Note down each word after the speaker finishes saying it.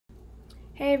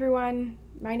Hey everyone,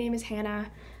 my name is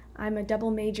Hannah. I'm a double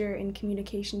major in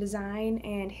communication design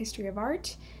and history of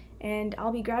art, and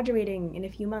I'll be graduating in a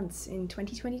few months in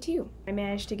 2022. I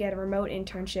managed to get a remote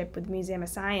internship with the Museum of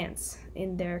Science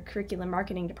in their curriculum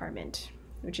marketing department,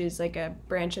 which is like a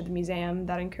branch of the museum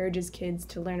that encourages kids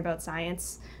to learn about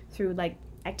science through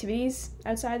activities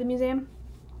outside the museum.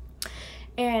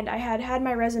 And I had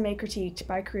my resume critiqued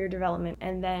by career development,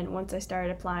 and then once I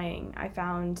started applying, I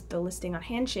found the listing on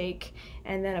Handshake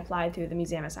and then applied through the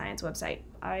Museum of Science website.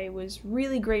 I was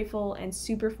really grateful and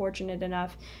super fortunate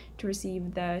enough to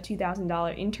receive the $2,000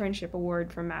 internship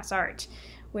award from Mass Art,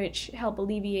 which helped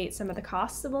alleviate some of the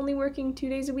costs of only working 2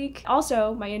 days a week.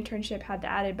 Also, my internship had the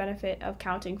added benefit of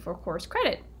counting for course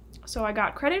credit. So I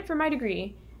got credit for my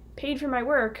degree, paid for my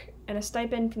work, and a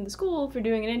stipend from the school for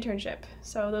doing an internship.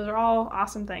 So those are all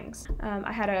awesome things.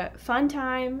 I had a fun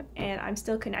time, and I'm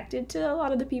still connected to a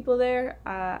lot of the people there.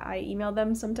 I email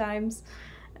them sometimes.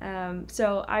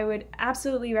 So I would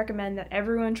absolutely recommend that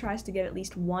everyone tries to get at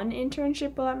least one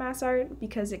internship while at Mass Art,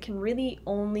 because it can really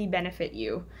only benefit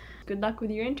you. Good luck with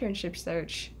your internship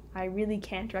search. I really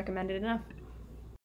can't recommend it enough.